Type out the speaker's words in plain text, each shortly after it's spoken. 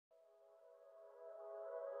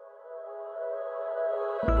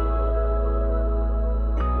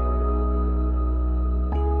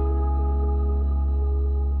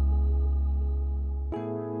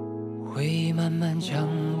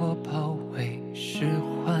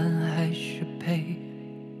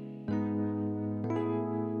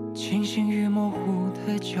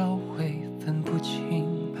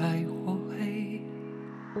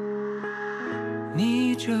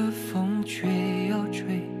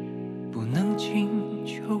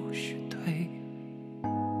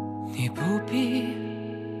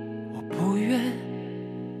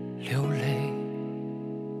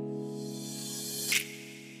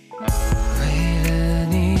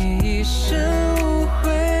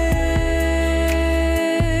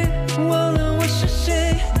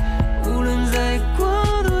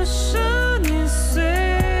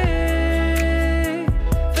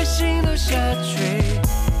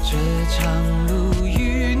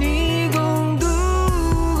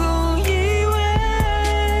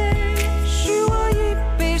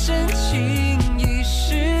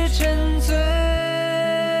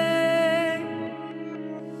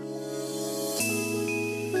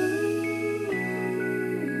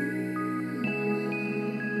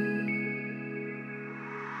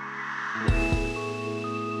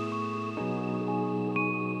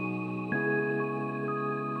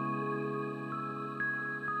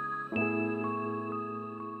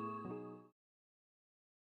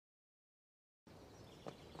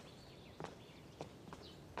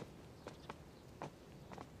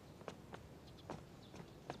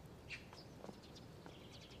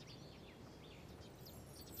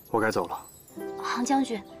我该走了。杭将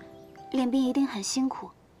军，练兵一定很辛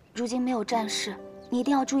苦，如今没有战事，你一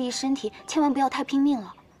定要注意身体，千万不要太拼命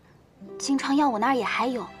了。经常药我那儿也还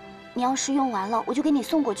有，你要是用完了，我就给你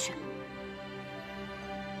送过去。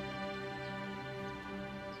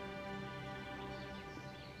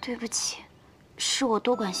对不起，是我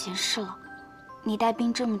多管闲事了。你带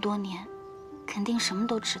兵这么多年，肯定什么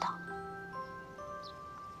都知道。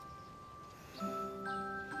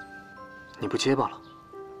你不结巴了？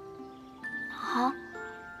啊？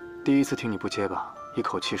第一次听你不结巴，一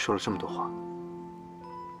口气说了这么多话。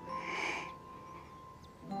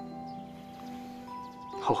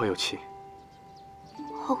后会有期。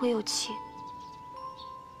后会有期。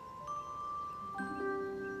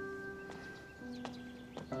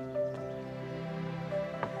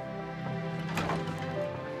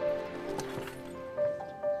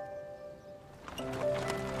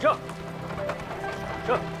这。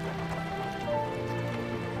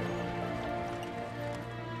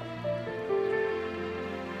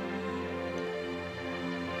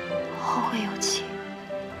 后会有期。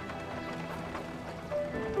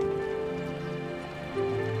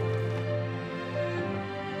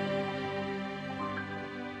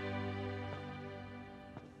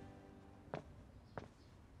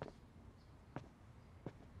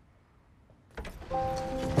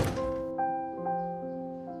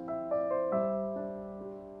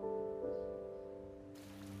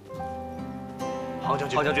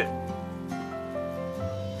杭将军，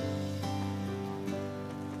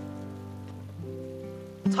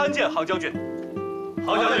参见杭将军。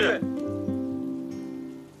杭将军，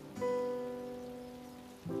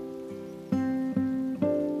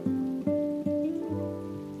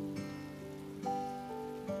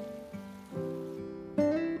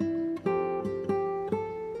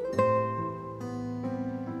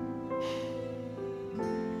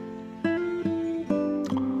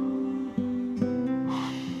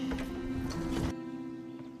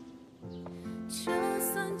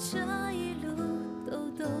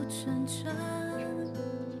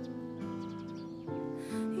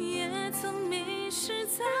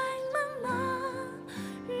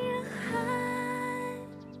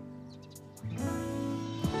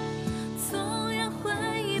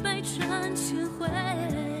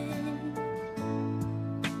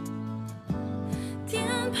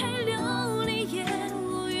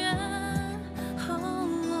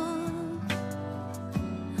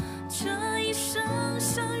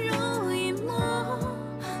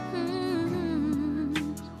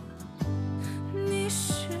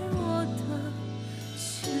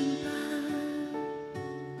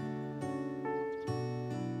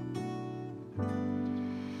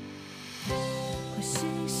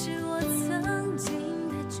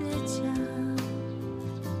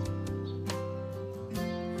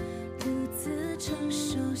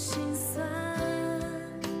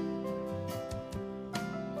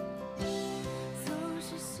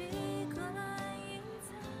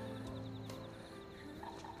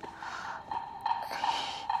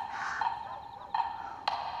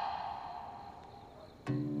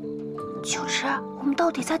秋池，我们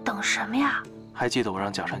到底在等什么呀？还记得我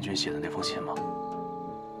让蒋善君写的那封信吗？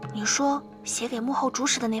你说写给幕后主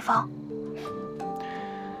使的那封？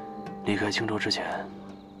离开青州之前，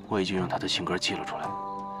我已经用他的信格记了出来。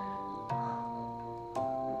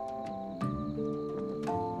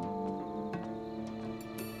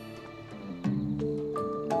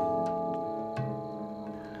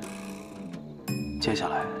接下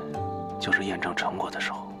来就是验证成果的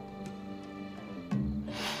时候。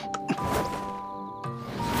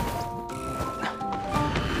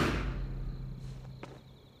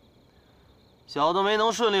 小的没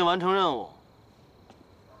能顺利完成任务，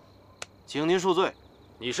请您恕罪。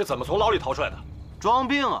你是怎么从牢里逃出来的？装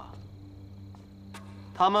病啊！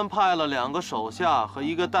他们派了2个手下和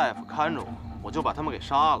1个大夫看着我，我就把他们给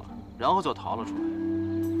杀了，然后就逃了出来。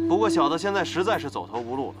不过小的现在实在是走投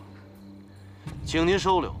无路了，请您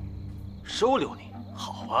收留。收留你？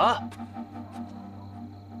好啊！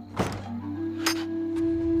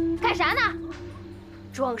干啥呢？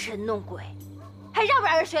装神弄鬼，还让不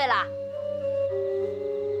让人睡了？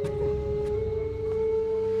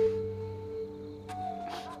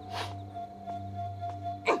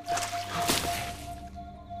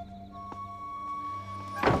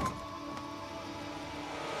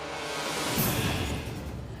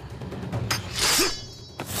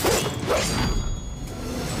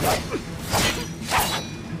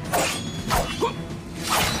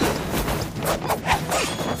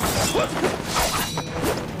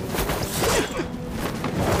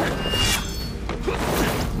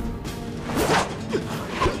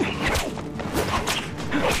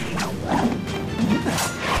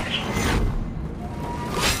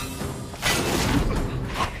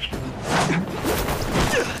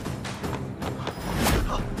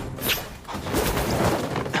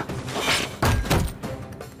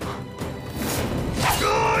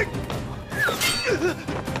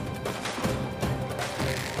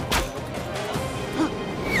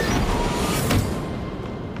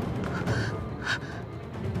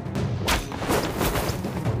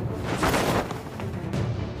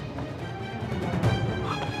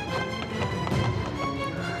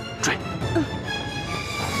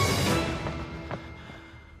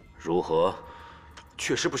如何？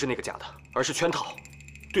确实不是那个假的，而是圈套。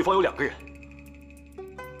对方有2个人。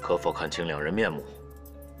可否看清两人面目？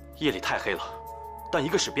夜里太黑了，但一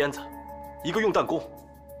个使鞭子，一个用弹弓。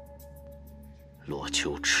罗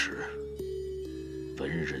秋池，文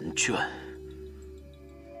人卷。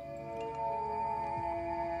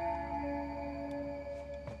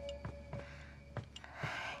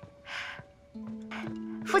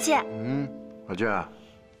父亲。老娟，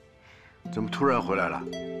怎么突然回来了？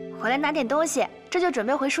回来拿点东西，这就准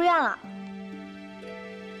备回书院了。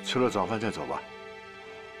吃了早饭再走吧。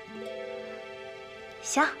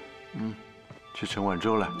行。去盛碗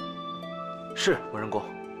粥来。是，文人公。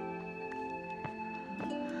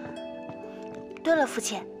对了，父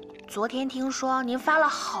亲，昨天听说您发了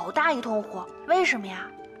好大一通火，为什么呀？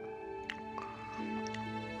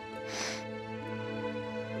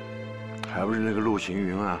还不是那个陆行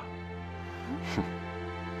云啊！哼，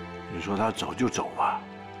你说他走就走吧，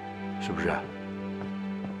是不是？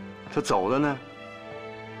他走了呢，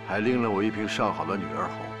还拎了我一瓶上好的女儿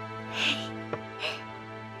红。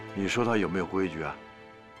你说他有没有规矩啊？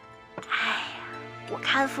哎呀，我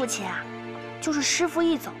看父亲啊，就是师傅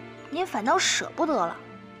一走，您反倒舍不得了。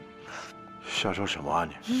瞎说什么啊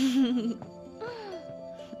你？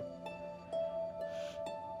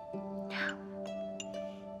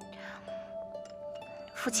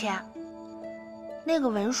父亲，那个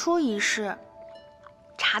文书一事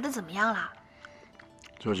查得怎么样了？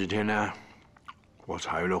这几天呢，我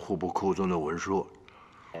查阅了户部库中的文书，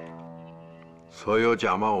所有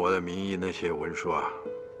假冒我的名义那些文书啊，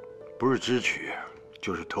不是支取，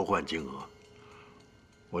就是偷换金额。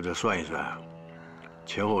我这算一算，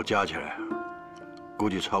前后加起来，估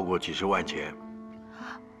计超过几十万钱。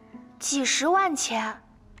几十万钱？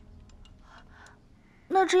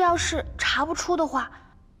那这要是查不出的话，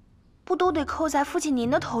不都得扣在父亲您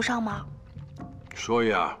的头上吗？所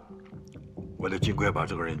以啊，我得尽快把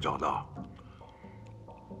这个人找到。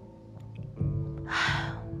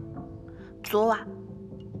昨晚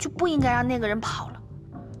就不应该让那个人跑了，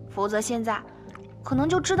否则现在可能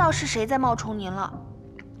就知道是谁在冒充您了。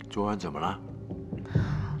昨晚怎么了？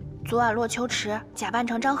昨晚洛秋池假扮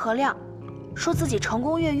成张和亮，说自己成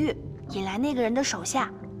功越狱，引来那个人的手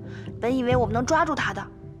下。本以为我们能抓住他的，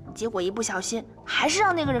结果一不小心还是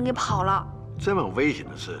让那个人给跑了。这么危险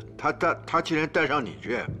的事，他竟然带上你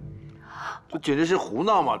去，这简直是胡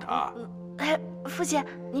闹嘛！他。哎，父亲，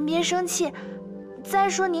您别生气。再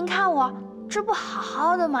说您看我这不好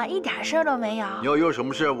好的吗？一点事儿都没有。要有什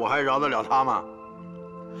么事，我还饶得了他吗？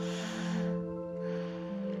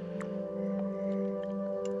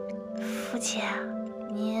父亲，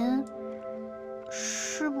您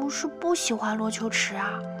是不是不喜欢罗秋池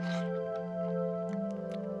啊？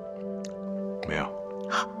没有。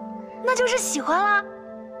啊，那就是喜欢啦。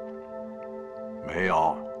没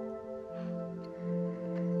有。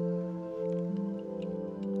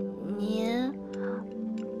您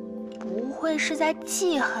不会是在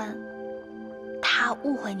记恨他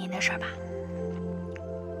误会您的事儿吧？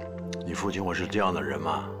你父亲我是这样的人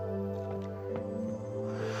吗？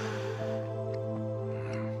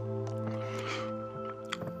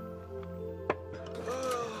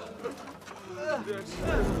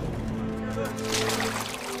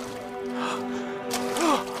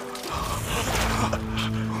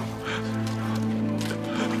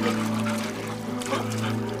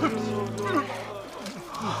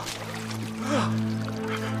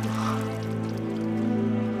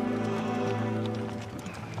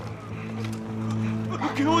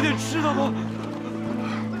给我点吃的吗？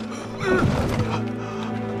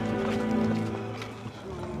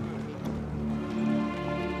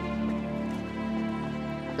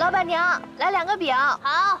老板娘，来2个饼。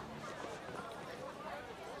好。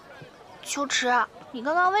秋池，你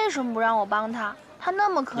刚刚为什么不让我帮他？他那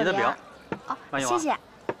么可怜。你的饼。哦，慢用啊。谢谢。小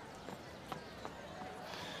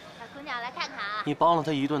姑娘，来看看啊。你帮了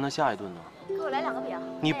他一顿，那下一顿呢？给我来2个饼。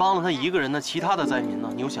你帮了他一个人，那其他的灾民呢？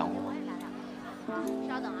你有想过吗？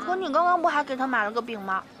稍等啊。可你刚刚不还给他买了个饼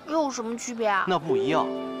吗？又有什么区别啊？那不一样。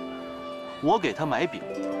我给他买饼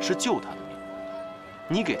是救他的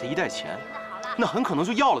命，你给他一袋钱，那很可能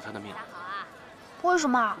就要了他的命。为什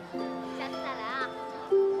么？下次再来啊。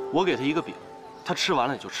我给他一个饼，他吃完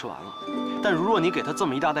了也就吃完了。但如果你给他这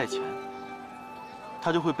么一大袋钱，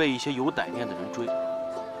他就会被一些有歹念的人追。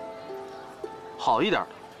好一点的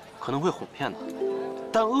可能会哄骗他，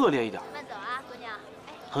但恶劣一点，慢走啊，姑娘。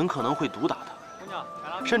很可能会毒打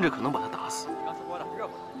他，甚至可能把他打死。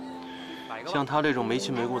像他这种没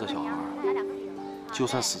亲没故的小孩，就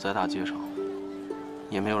算死在大街上，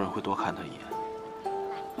也没有人会多看他一眼。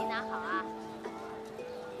你拿好啊。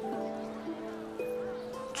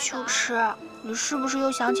秋池，你是不是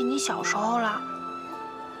又想起你小时候了？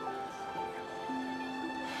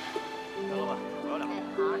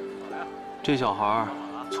这小孩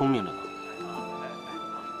聪明着呢。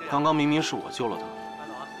刚刚明明是我救了他，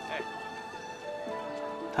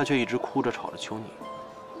他却一直哭着吵着求你，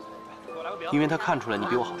因为他看出来你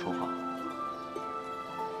比我好说话。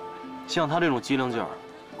像他这种机灵劲儿，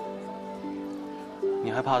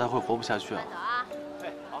你还怕他会活不下去啊？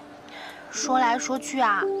说来说去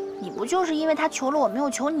啊，你不就是因为他求了我没有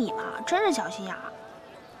求你吗？真是小心眼儿。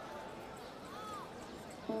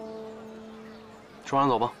说完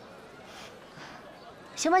走吧。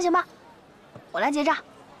行吧，行吧，我来结账。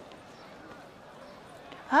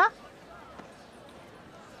啊，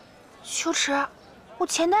秋池，我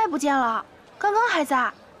钱袋不见了，刚刚还在。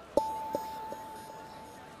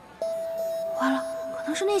完了，可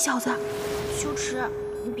能是那小子。秋池，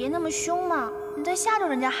你别那么凶嘛，你再吓着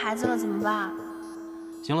人家孩子了怎么办？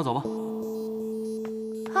行了，走吧。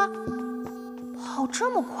啊，跑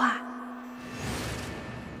这么快！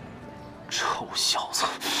臭小子！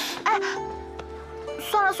哎，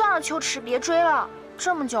算了算了，秋池，别追了，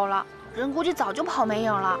这么久了，人估计早就跑没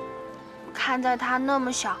影了。看在他那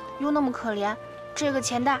么小又那么可怜，这个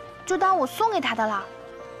钱袋就当我送给他的了。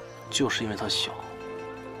就是因为他小，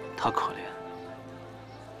他可怜，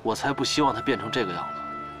我才不希望他变成这个样子。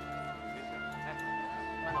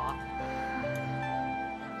慢走啊！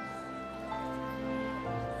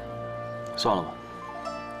算了吧。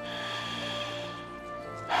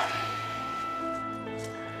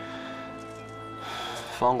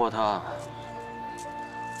放过他。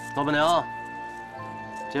老板娘，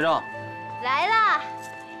结账。来啦，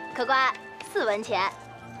客官，4文钱。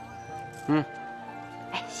嗯。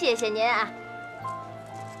哎，谢谢您啊。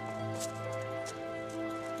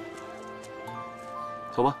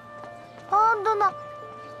走吧。啊，等等，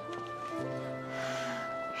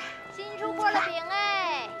新出锅了饼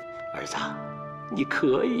哎。儿子，你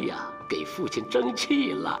可以呀，给父亲争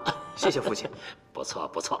气了。谢谢父亲。不错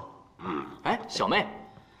不错。嗯。哎，小妹。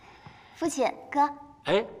父亲，哥。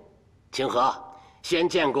哎，清河，先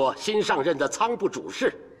见过新上任的仓部主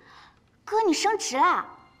事。哥，你升职啦？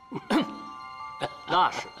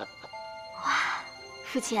那是。哇，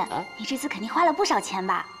父亲，你这次肯定花了不少钱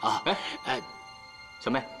吧？啊，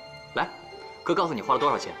小妹，来，哥告诉你花了多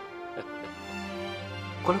少钱。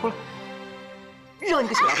过来过来，让你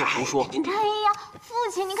个小丫头胡说。哎呀，父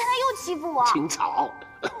亲，你看他又欺负我。青草，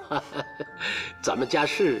咱们家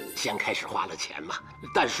是先开始花了钱嘛，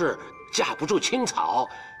但是架不住青草，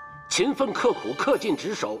勤奋刻苦，恪尽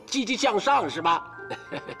职守，积极向上，是吧？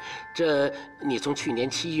这你从去年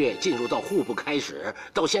7月进入到户部开始，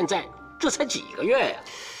到现在这才几个月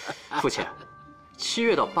呀？父亲，7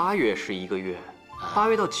月到8月是1个月，8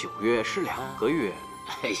月到9月是2个月。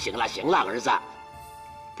行了行了，儿子，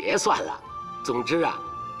别算了。总之啊，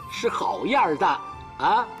是好样的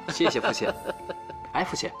啊！谢谢父亲。哎，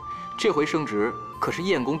父亲，这回升职可是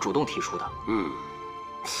燕公主动提出的。嗯，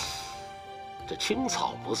这青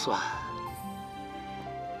草不算，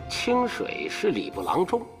清水是礼部郎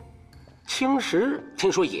中，青石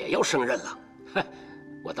听说也要升任了。哼，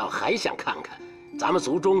我倒还想看看咱们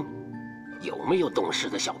族中有没有懂事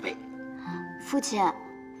的小辈。父亲，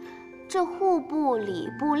这户部、礼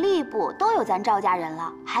部、吏部都有咱赵家人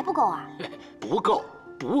了，还不够啊？不够，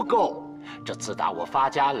不够！这自打我发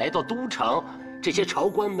家来到都城，这些朝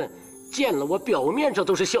官们见了我，表面上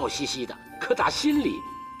都是笑嘻嘻的，可打心里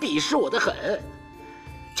鄙视我的很。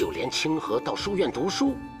就连清河到书院读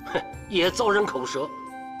书，哼，也遭人口舌。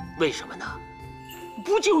为什么呢？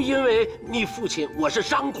不就因为你父亲我是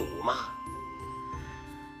商贾吗？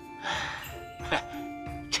唉，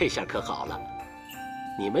这下可好了，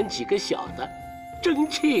你们几个小子争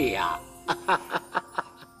气呀！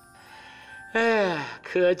哎，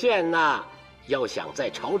可见呐，要想在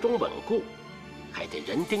朝中稳固，还得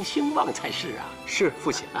人丁兴旺才是啊。是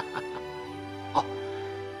父亲。哦，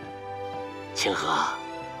清河，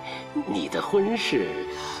你的婚事……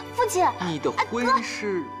父亲，你的婚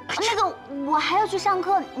事……那个，我还要去上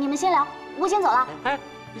课，你们先聊，我先走了。哎，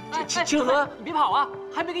清河，你别跑啊，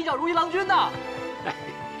还没给你找如意郎君呢。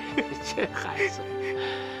这孩子，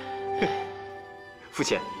父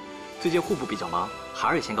亲，最近户部比较忙，孩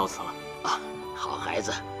儿也先告辞了。啊，好孩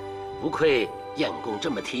子，不愧燕公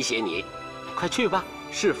这么提携你，快去吧。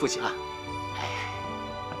是父亲啊。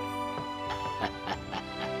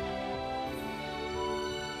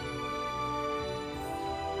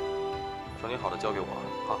整理好的交给我，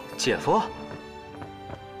好。姐夫，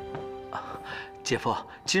姐夫，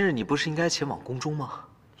今日你不是应该前往宫中吗？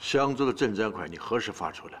襄州的赈灾款你何时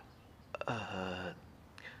发出来？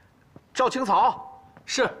赵青草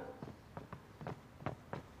是。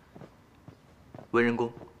文人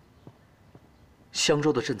公，襄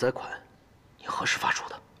州的赈灾款，你何时发出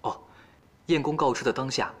的？哦，燕公告知的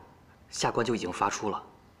当下，下官就已经发出了。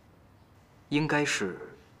应该是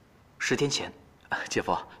10天前。姐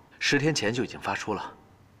夫，10天前就已经发出了。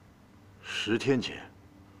10天前，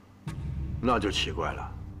那就奇怪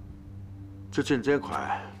了。这赈灾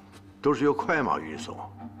款都是由快马运送，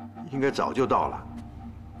应该早就到了。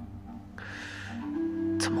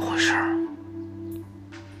怎么回事？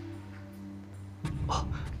哦，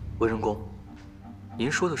文人公，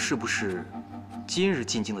您说的是不是今日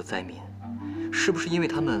进京的灾民？是不是因为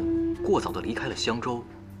他们过早的离开了襄州，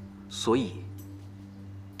所以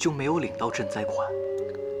就没有领到赈灾款？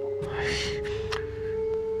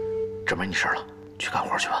这没你事了，去干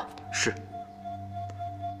活去吧。是。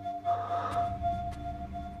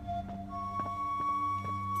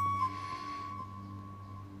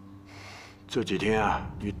这几天啊，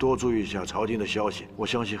你多注意一下朝廷的消息，我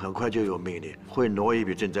相信很快就有命令会挪一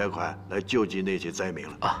笔赈灾款来救济那些灾民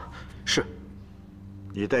了。啊，是。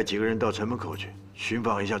你带几个人到城门口去寻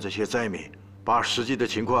访一下这些灾民，把实际的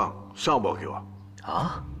情况上报给我。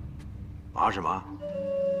啊？啊什么？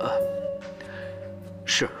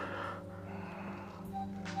是。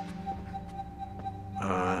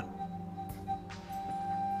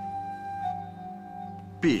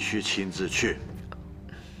必须亲自去。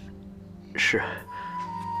是。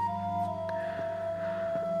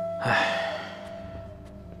唉。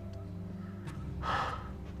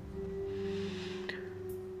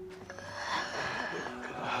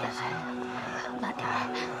慢点儿。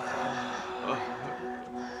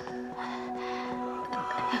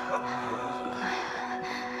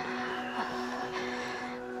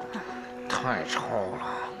太臭了。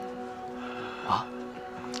啊？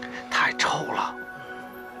太臭了。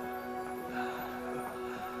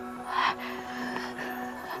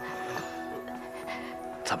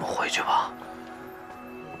咱们回去吧。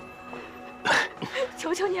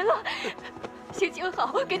求求您了，行行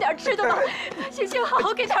好，给点吃的吧。行行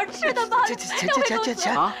好，给点吃的吧。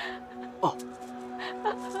钱啊！哦。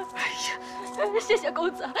哎呀，谢谢公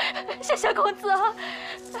子，谢谢公子啊！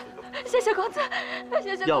谢谢公子，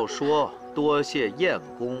谢谢。要说多谢燕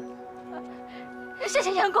公。谢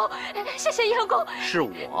谢燕公，谢谢燕公。是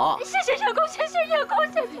我。谢谢燕公，谢谢燕公，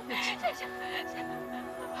谢谢，谢谢。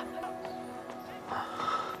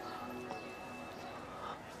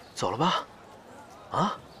走了吧？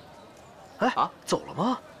啊？哎啊，走了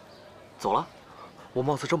吗？走了。我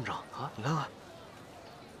帽子正不正啊？你看看。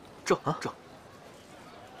正啊正。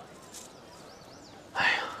哎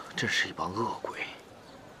呀，真是一帮恶鬼。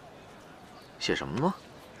写什么呢？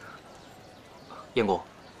燕公，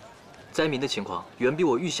灾民的情况远比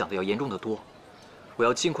我预想的要严重得多，我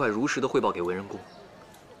要尽快如实的汇报给文人公。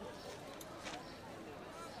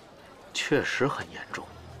确实很严重。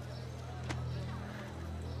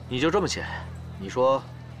你就这么写，你说，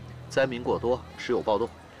灾民过多，时有暴动，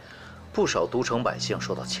不少都城百姓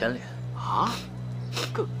受到牵连。啊？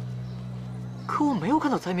可我没有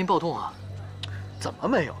看到灾民暴动啊！怎么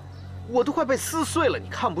没有？我都快被撕碎了，你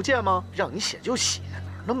看不见吗？让你写就写，哪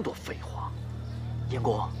那么多废话？燕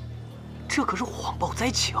公，这可是谎报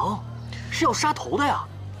灾情，是要杀头的呀！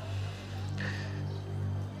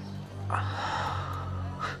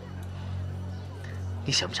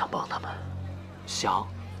你想不想帮他们？想。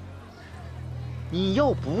你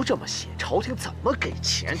要不这么写，朝廷怎么给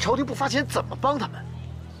钱？朝廷不发钱怎么帮他们？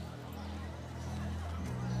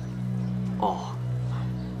哦，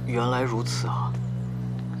原来如此啊！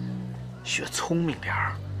学聪明点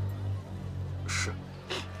儿。是。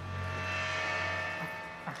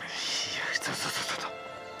哎呀，走，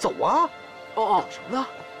走啊！哦，什么呢？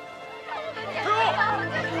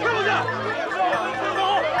退出去！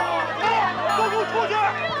都给我出去！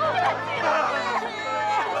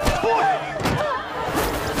出去！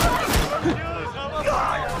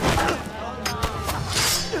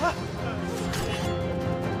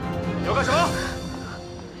你要干什么？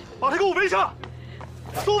把他给我围上！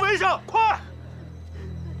都围上，快！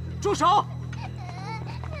住手！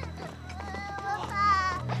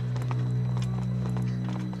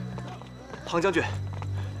唐将军，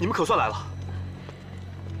你们可算来了。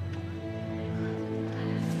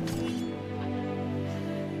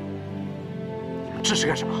你们这是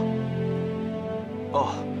干什么？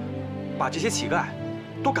哦，把这些乞丐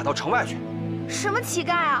都赶到城外去。什么乞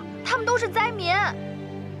丐啊？他们都是灾民。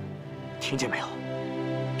听见没有？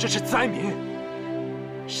这是灾民，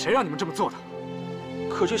谁让你们这么做的？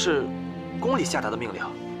可这是宫里下达的命令。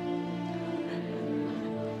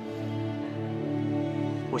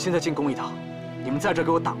我现在进宫一趟，你们在这给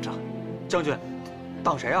我挡着。将军，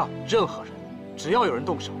挡谁啊？任何人，只要有人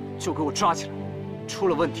动手，就给我抓起来。出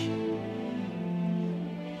了问题，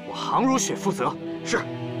我杭如雪负责。是，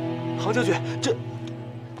杭将军，这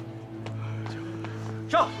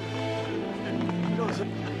上。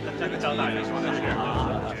这个张大人说的是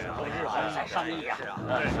啊，日后再商议啊。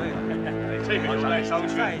这个商来商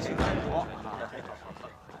去，再行斟酌。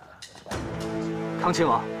康亲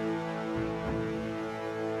王，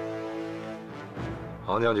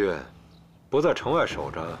杭将军，不在城外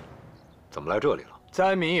守着，怎么来这里了？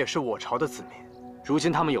灾民也是我朝的子民，如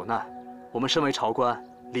今他们有难，我们身为朝官，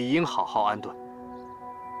理应好好安顿。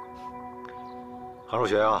杭若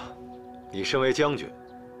雪啊，你身为将军，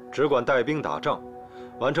只管带兵打仗，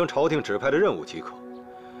完成朝廷指派的任务即可。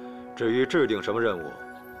至于制定什么任务，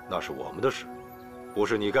那是我们的事，不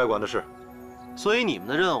是你该管的事。所以你们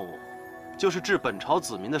的任务，就是置本朝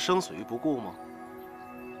子民的生死于不顾吗？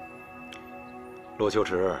洛秋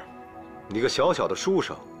池，你个小小的书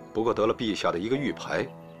生，不过得了陛下的一个玉牌，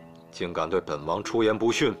竟敢对本王出言不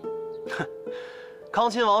逊。哼，康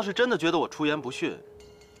亲王是真的觉得我出言不逊，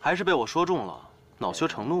还是被我说中了，恼羞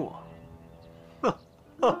成怒啊？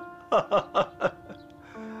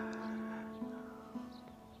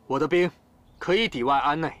我的兵可以抵外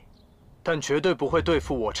安内，但绝对不会对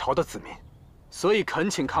付我朝的子民，所以恳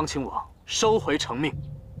请康亲王收回成命。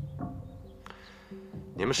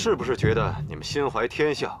你们是不是觉得你们心怀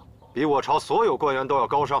天下，比我朝所有官员都要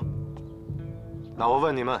高尚？那我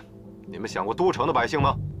问你们，你们想过都城的百姓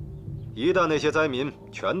吗？一旦那些灾民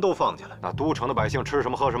全都放下来，那都城的百姓吃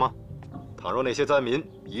什么喝什么？倘若那些灾民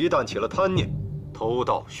一旦起了贪念，偷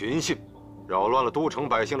盗寻衅，扰乱了都城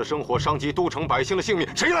百姓的生活，伤及都城百姓的性命，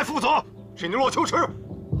谁来负责？是你洛秋池，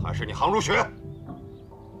还是你杭如雪？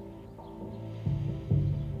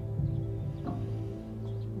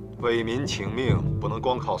为民请命，不能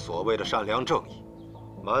光靠所谓的善良正义，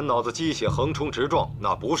满脑子鸡血横冲直撞，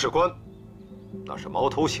那不是官，那是毛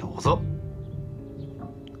头小子。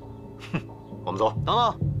哼，我们走。等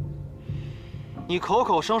等，你口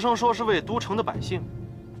口声声说是为都城的百姓，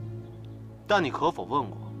但你可否问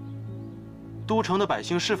过，都城的百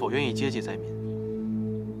姓是否愿意接济灾民？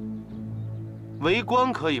为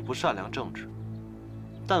官可以不善良正直，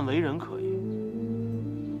但为人可以。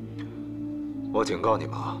我警告你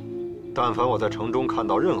们啊，但凡我在城中看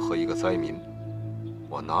到任何一个灾民，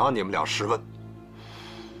我拿你们俩试问。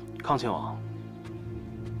康亲王，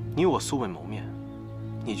你我素未谋面，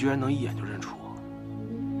你居然能一眼就认出我？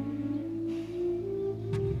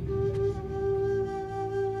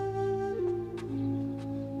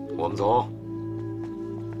我们走。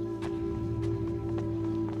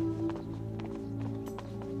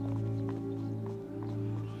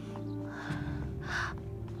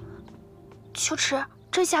秋池，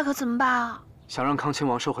这下可怎么办啊？想让康亲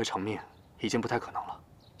王收回成命，已经不太可能了。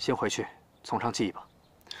先回去从长计议吧。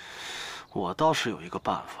我倒是有一个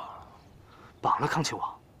办法，绑了康亲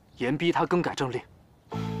王，严逼他更改政令。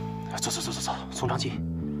走，从长计议。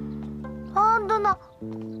啊，等等，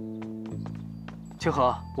清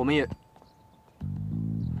河，我们也。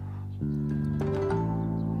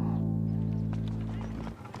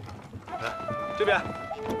来，这边。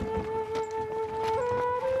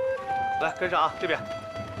来，跟上啊，这边。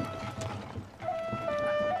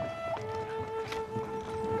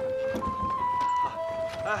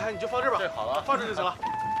哎，你就放这吧，这好了，放这就行了。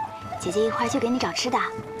姐姐一会儿去给你找吃的。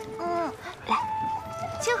嗯，来，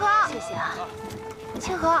清河，谢谢啊。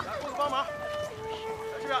清河，帮忙，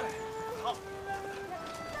来这边。好，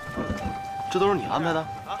这都是你安排的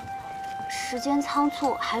啊？时间仓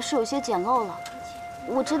促，还是有些简陋了。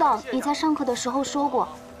我知道你在上课的时候说过。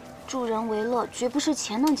助人为乐绝不是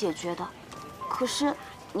钱能解决的，可是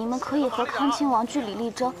你们可以和康亲王据理力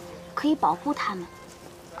争，可以保护他们，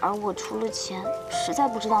而我除了钱，实在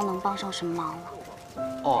不知道能帮上什么忙了。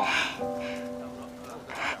哦。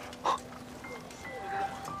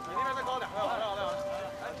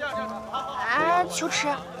哎，秋池，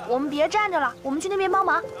我们别站着了，我们去那边帮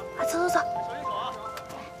忙。啊，走。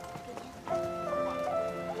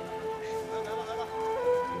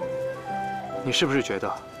你是不是觉得？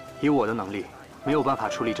以我的能力，没有办法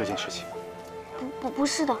处理这件事情。不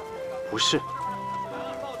是的。不是。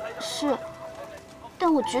是，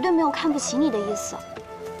但我绝对没有看不起你的意思。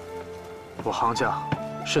我杭将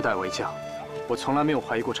世代为将，我从来没有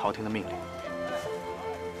怀疑过朝廷的命令。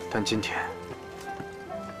但今天，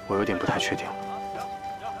我有点不太确定了。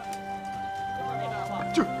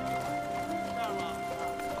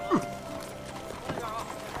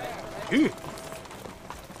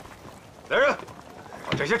来人！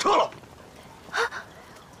把这些撤了！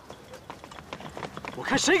我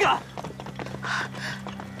看谁敢！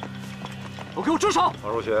都给我住手！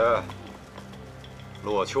杭如雪、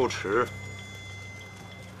洛秋池，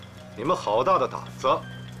你们好大的胆子，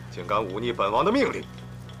竟敢忤逆本王的命令！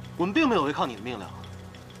我们并没有违抗你的命令。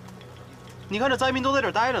你看这灾民都在这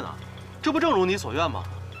儿待着呢，这不正如你所愿吗？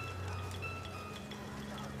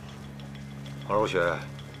黄如雪，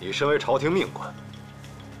你身为朝廷命官，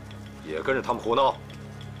也跟着他们胡闹？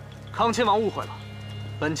康亲王误会了，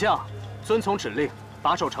本将遵从指令，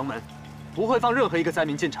把守城门，不会放任何一个灾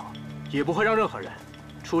民进城，也不会让任何人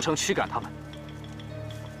出城驱赶他们。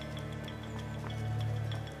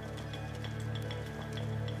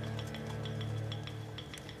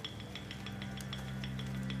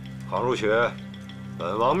 杭如雪，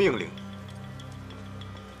本王命令你，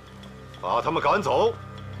把他们赶走，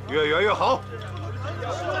越远越好。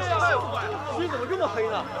水怎么这么黑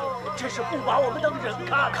呢？真是不把我们当人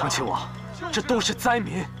看。康亲王，这都是灾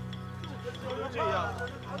民。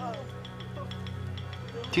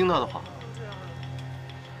听他的话。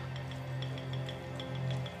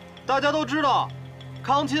大家都知道，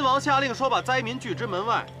康亲王下令说把灾民拒之门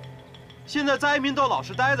外，现在灾民都老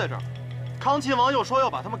实待在这儿。 康亲王又说要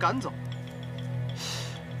把他们赶走，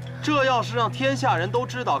这要是让天下人都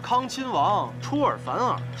知道康亲王出尔反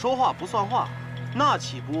尔，说话不算话，那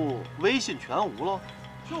岂不威信全无喽？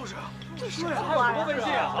就是，这什么官啊？威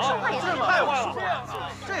信啊！说话也太坏了，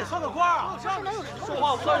这也算个官啊？这能有什么？说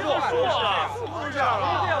话不算数啊！不是这样啊！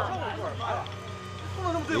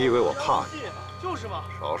你以为我怕你？就是嘛！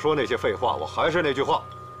少说那些废话，我还是那句话。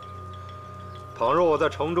 倘若我在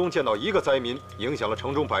城中见到一个灾民，影响了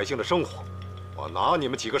城中百姓的生活，我拿你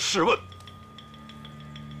们几个试问。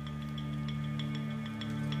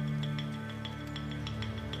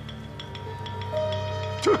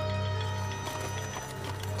去，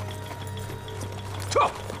撤！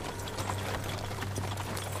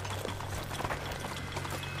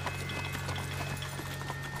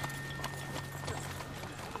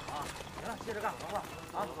接着干，行了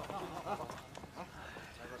啊！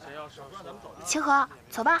 清河，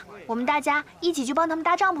走吧，我们大家一起去帮他们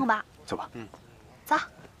搭帐篷吧。走吧。走。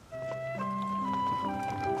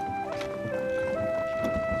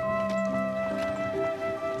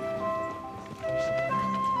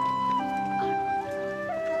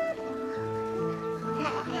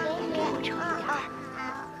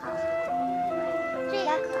这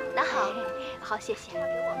个那好，好，谢谢。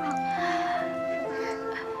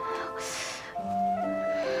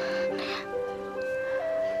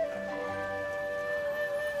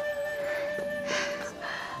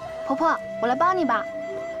婆婆，我来帮你吧。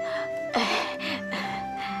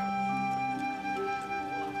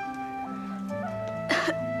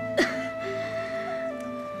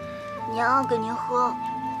娘给您喝。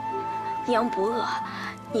娘不饿，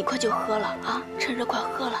你快就喝了啊！趁热快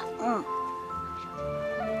喝了。嗯。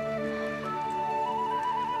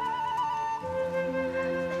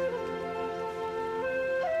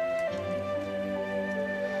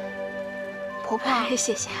婆婆，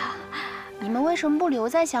谢谢啊。 你们为什么不留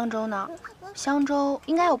在襄州呢？襄州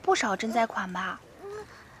应该有不少赈灾款吧？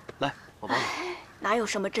来，我帮你。哪有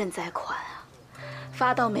什么赈灾款啊？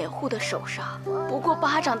发到每户的手上，不过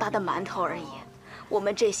巴掌大的馒头而已。我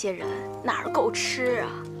们这些人哪儿够吃啊？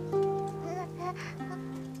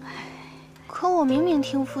可我明明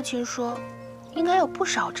听父亲说，应该有不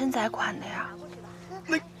少赈灾款的呀。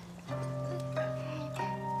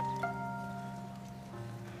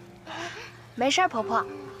没事，婆婆。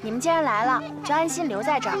 你们既然来了，就安心留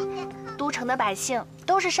在这儿。都城的百姓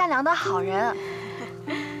都是善良的好人，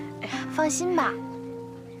放心吧。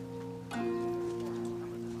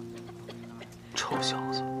臭小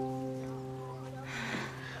子，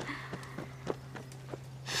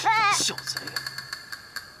小贼，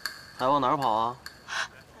还往哪儿跑啊？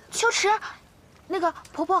秋池，那个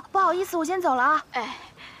婆婆，不好意思，我先走了啊。哎，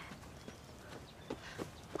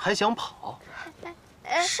还想跑？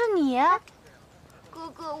是你。 哥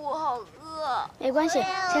哥，我好饿。没关系，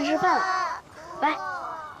先吃饭了。来，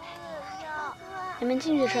你们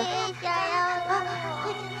进去吃。我也想要喝。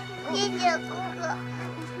谢谢哥哥。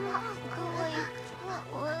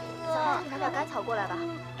我饿。拿点干草过来吧。来，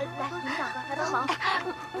你们两个来帮忙。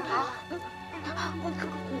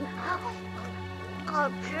好。好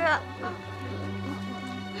吃。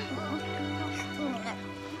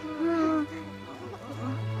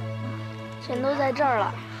钱都在这儿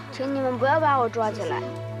了。 请你们不要把我抓起来，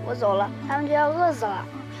我走了，他们就要饿死了。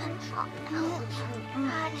好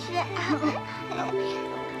吃。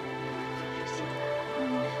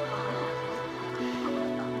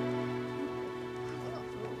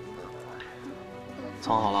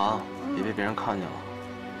藏好了啊，别被别人看见了。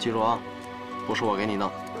记住啊，不是我给你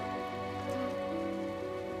弄。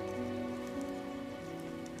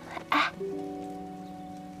哎，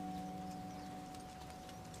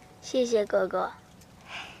谢谢哥哥。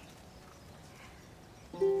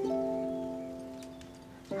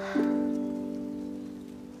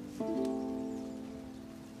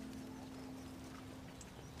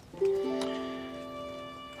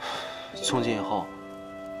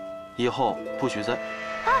以后不许再……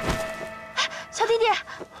哎，小弟弟，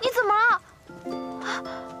你怎么了？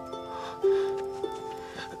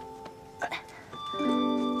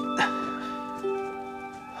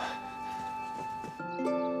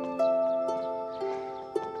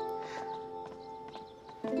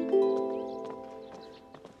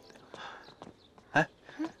哎，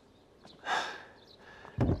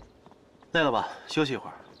累了吧？休息一会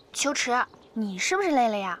儿。秋池，你是不是累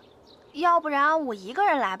了呀？要不然我一个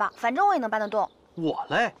人来吧，反正我也能搬得动。我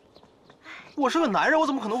累？我是个男人，我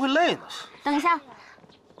怎么可能会累呢？等一下，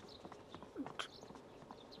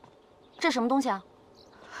这什么东西啊？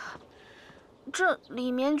这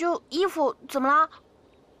里面就衣服，怎么了？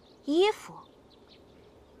衣服？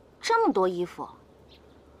这么多衣服？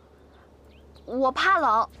我怕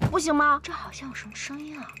冷，不行吗？这好像有什么声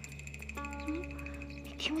音啊？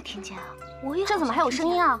你听没听见啊？我也……这怎么还有声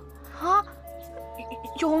音啊？啊？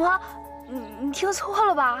有吗？你听错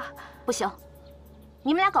了吧？不行，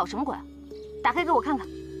你们俩搞什么鬼？打开给我看看。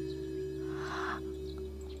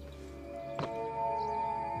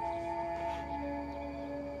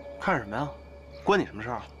看什么呀？关你什么事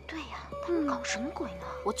啊？对呀，他们搞什么鬼呢？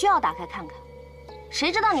我就要打开看看，谁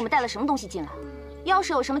知道你们带了什么东西进来？要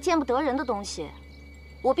是有什么见不得人的东西，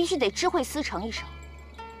我必须得知会思成一声。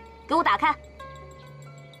给我打开！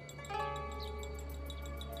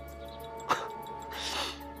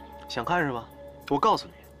想看是吧？我告诉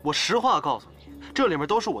你，我实话告诉你，这里面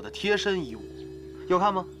都是我的贴身衣物，要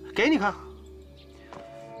看吗？给你看。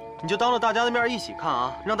你就当着大家的面一起看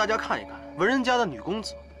啊，让大家看一看文人家的女公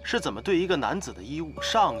子是怎么对一个男子的衣物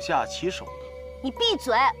上下其手的。你闭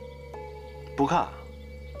嘴！不看，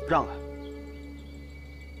让开。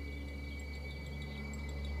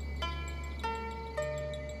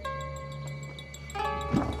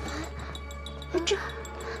这，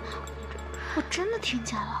我真的听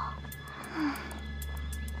见了。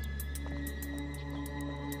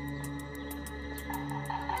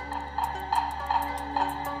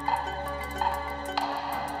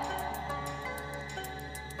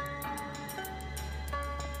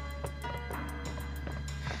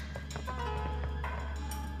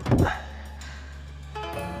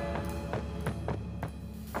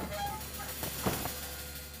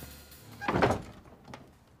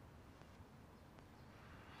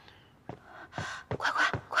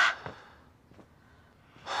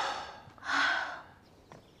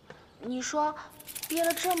你说憋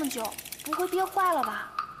了这么久，不会憋坏了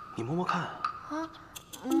吧？你摸摸看。啊，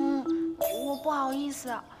我不好意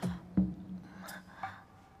思。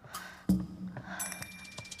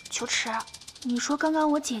秋池，你说刚刚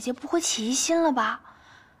我姐姐不会起疑心了吧？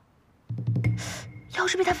要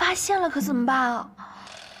是被她发现了可怎么办啊？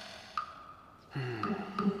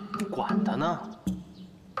管他呢。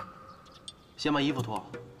先把衣服脱了。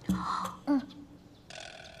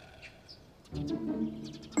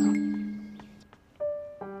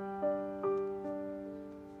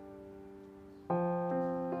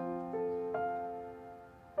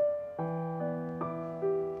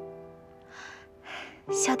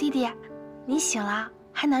小弟弟，你醒了，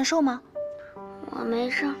还难受吗？我没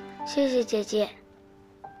事，谢谢姐姐。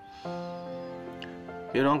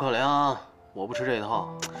别装可怜啊，我不吃这一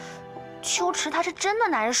套。秋池他是真的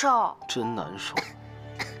难受，真难受。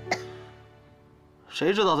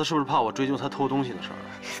谁知道他是不是怕我追究他偷东西的事儿？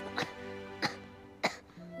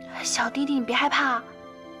小弟弟，你别害怕，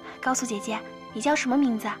告诉姐姐，你叫什么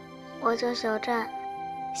名字？我叫小战。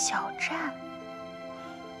小战。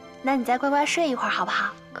那你再乖乖睡一会儿好不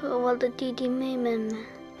好？可我的弟弟妹妹们……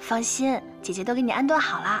放心，姐姐都给你安顿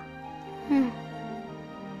好了。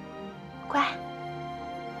乖。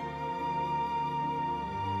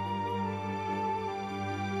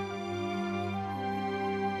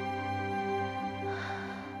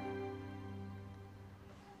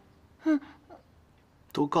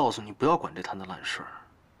都告诉你不要管这摊子烂事儿。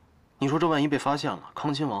你说这万一被发现了，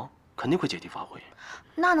康亲王肯定会借题发挥。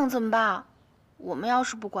那能怎么办？我们要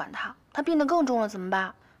是不管他，他病得更重了怎么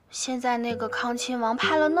办？现在那个康亲王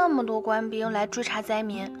派了那么多官兵来追查灾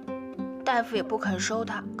民，大夫也不肯收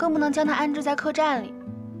他，更不能将他安置在客栈里。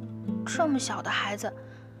这么小的孩子，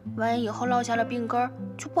万一以后落下了病根，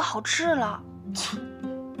就不好治了。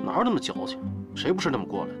哪有那么矫情？谁不是那么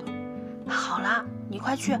过来的？好了，你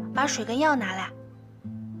快去把水跟药拿来。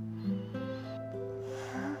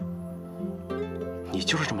你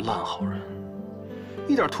就是这么烂好人，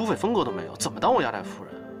一点土匪风格都没有，怎么当我压寨夫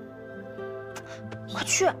人？快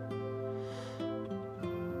去！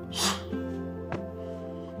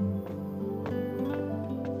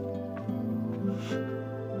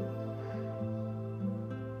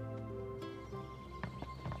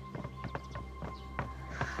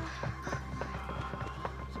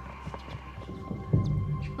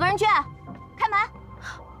人君，开门！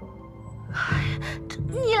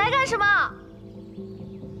你来干什么？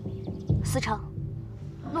思成，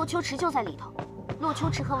洛秋池就在里头。洛秋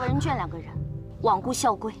池和文人卷2个人罔顾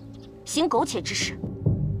校规，行苟且之事。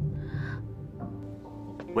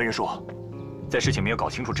文人叔，在事情没有搞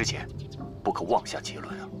清楚之前，不可妄下结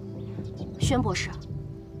论啊。宣博士，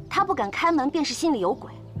他不敢开门，便是心里有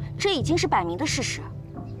鬼，这已经是摆明的事实。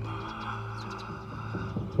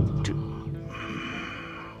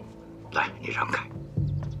来，你让开。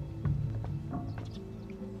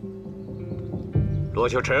罗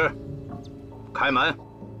秋池，开门，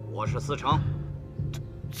我是思成。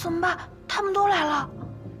怎么办？他们都来了。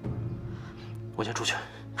我先出去。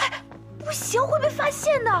不行，会被发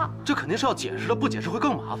现的。这肯定是要解释的，不解释会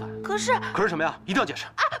更麻烦。可是什么呀？一定要解释。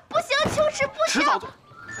不行，秋池不行。迟早做。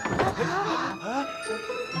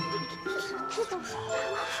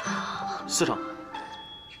思成，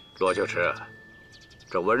罗秋池，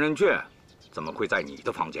这文人卷怎么会在你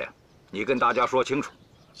的房间？你跟大家说清楚。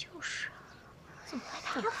就是，怎么来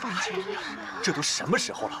他的房间里？这都什么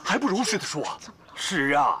时候了，还不如实的说啊！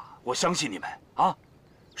是啊，我相信你们啊。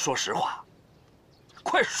说实话，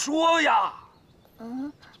快说呀！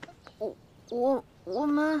我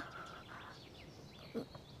们，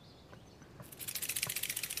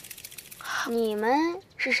你们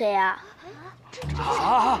是谁呀？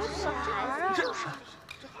啊！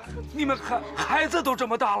你们孩子都这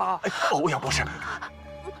么大了？哎，欧阳博士，没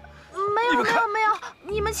有，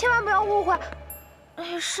你们千万不要误会。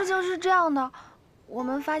事情是这样的，我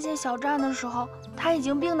们发现小站的时候，他已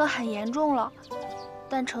经病得很严重了，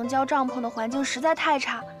但城郊帐篷的环境实在太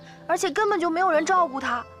差，而且根本就没有人照顾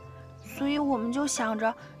他，所以我们就想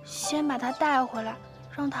着先把他带回来，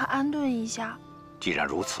让他安顿一下。既然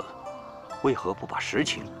如此，为何不把实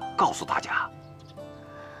情告诉大家？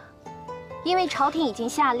因为朝廷已经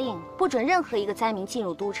下令，不准任何一个灾民进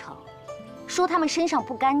入都城，说他们身上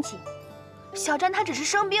不干净。小站他只是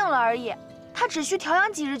生病了而已，他只需调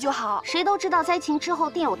养几日就好。谁都知道灾情之后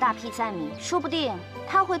定有大批灾民，说不定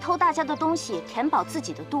他会偷大家的东西填饱自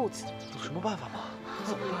己的肚子。有什么办法吗？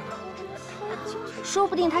怎么办呢？说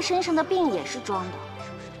不定他身上的病也是装的。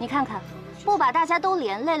你看看，不把大家都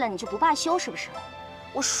连累了，你就不罢休是不是？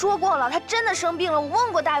我说过了，他真的生病了，我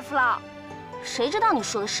问过大夫了。谁知道你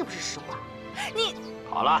说的是不是实话？你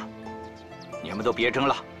好了，你们都别争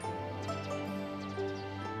了。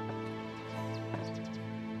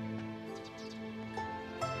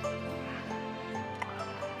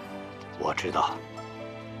我知道，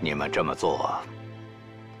你们这么做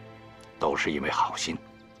都是因为好心，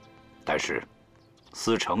但是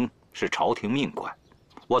思成是朝廷命官，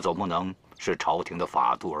我总不能视朝廷的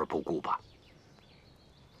法度而不顾吧？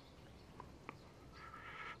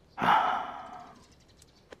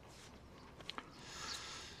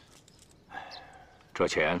这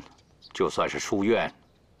钱就算是书院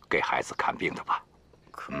给孩子看病的吧。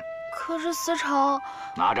可是思成，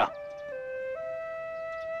拿着，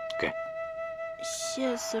给。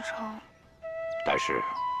谢思成。但是，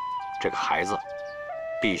这个孩子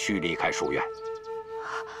必须离开书院。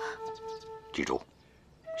记住，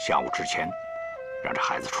下午之前让这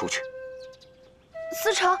孩子出去。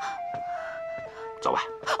思成，走吧。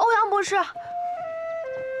欧阳博士，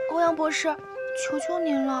欧阳博士，求求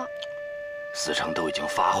您了。思成都已经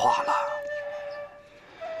发话了。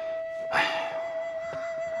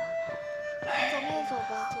咱们也走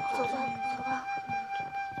吧，走吧。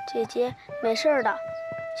姐姐，没事的，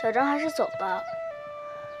小张还是走吧。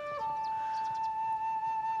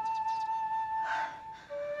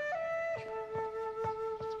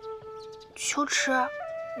秋池，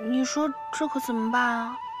你说这可怎么办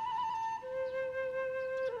啊？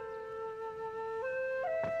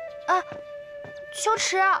哎，秋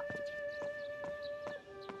池，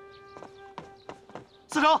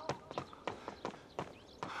思成，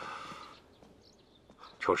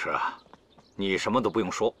秋池啊，你什么都不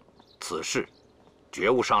用说，此事绝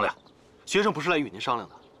无商量。学生不是来与您商量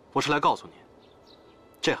的，我是来告诉您，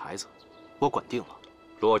这孩子我管定了。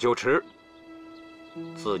骆秋池，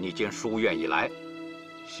自你进书院以来，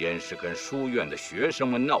先是跟书院的学生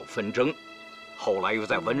们闹纷争，后来又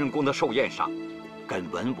在文人公的寿宴上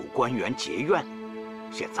跟文武官员结怨，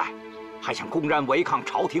现在还想公然违抗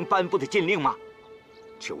朝廷颁布的禁令吗？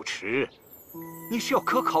秋池，你是要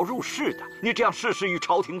可考入仕的，你这样事事与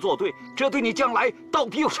朝廷作对，这对你将来到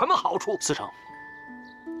底有什么好处？思成，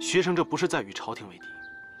学生这不是在与朝廷为敌，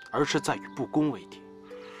而是在与不公为敌。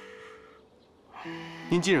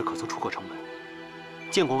您近日可曾出过城门，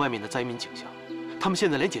见过外面的灾民景象？他们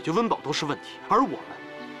现在连解决温饱都是问题，而我们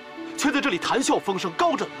却在这里谈笑风生，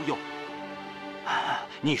高枕无忧。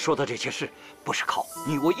你说的这些事，不是靠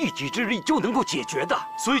你我一己之力就能够解决的，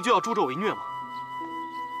所以就要助纣为虐吗？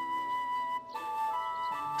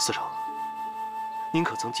司城，您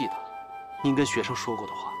可曾记得您跟学生说过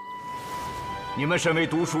的话？你们身为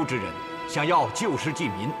读书之人，想要救世济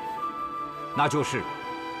民，那就是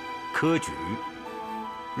科举、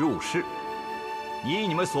入仕，以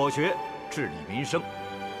你们所学治理民生。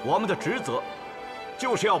我们的职责，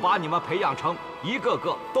就是要把你们培养成一个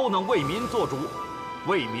个都能为民做主、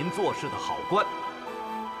为民做事的好官。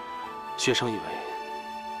学生以为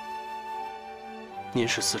您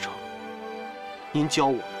是司城，您教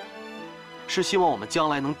我们，是希望我们将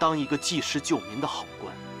来能当一个济世救民的好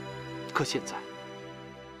官。可现在，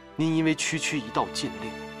您因为区区一道禁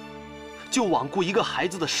令，就罔顾一个孩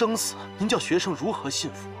子的生死，您叫学生如何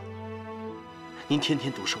信服啊？您天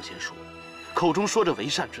天读圣贤书，口中说着为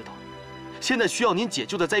善之道，现在需要您解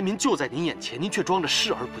救的灾民就在您眼前，您却装着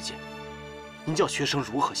视而不见，您叫学生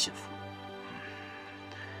如何信服？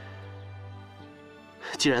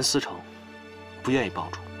既然司城不愿意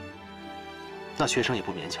帮助，那学生也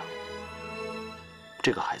不勉强。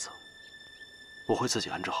这个孩子，我会自己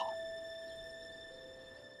安置好。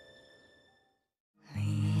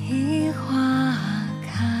梨花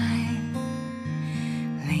开，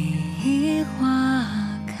梨花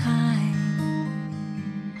开，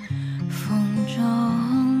风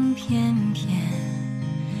中翩翩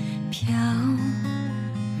飘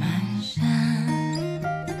满山。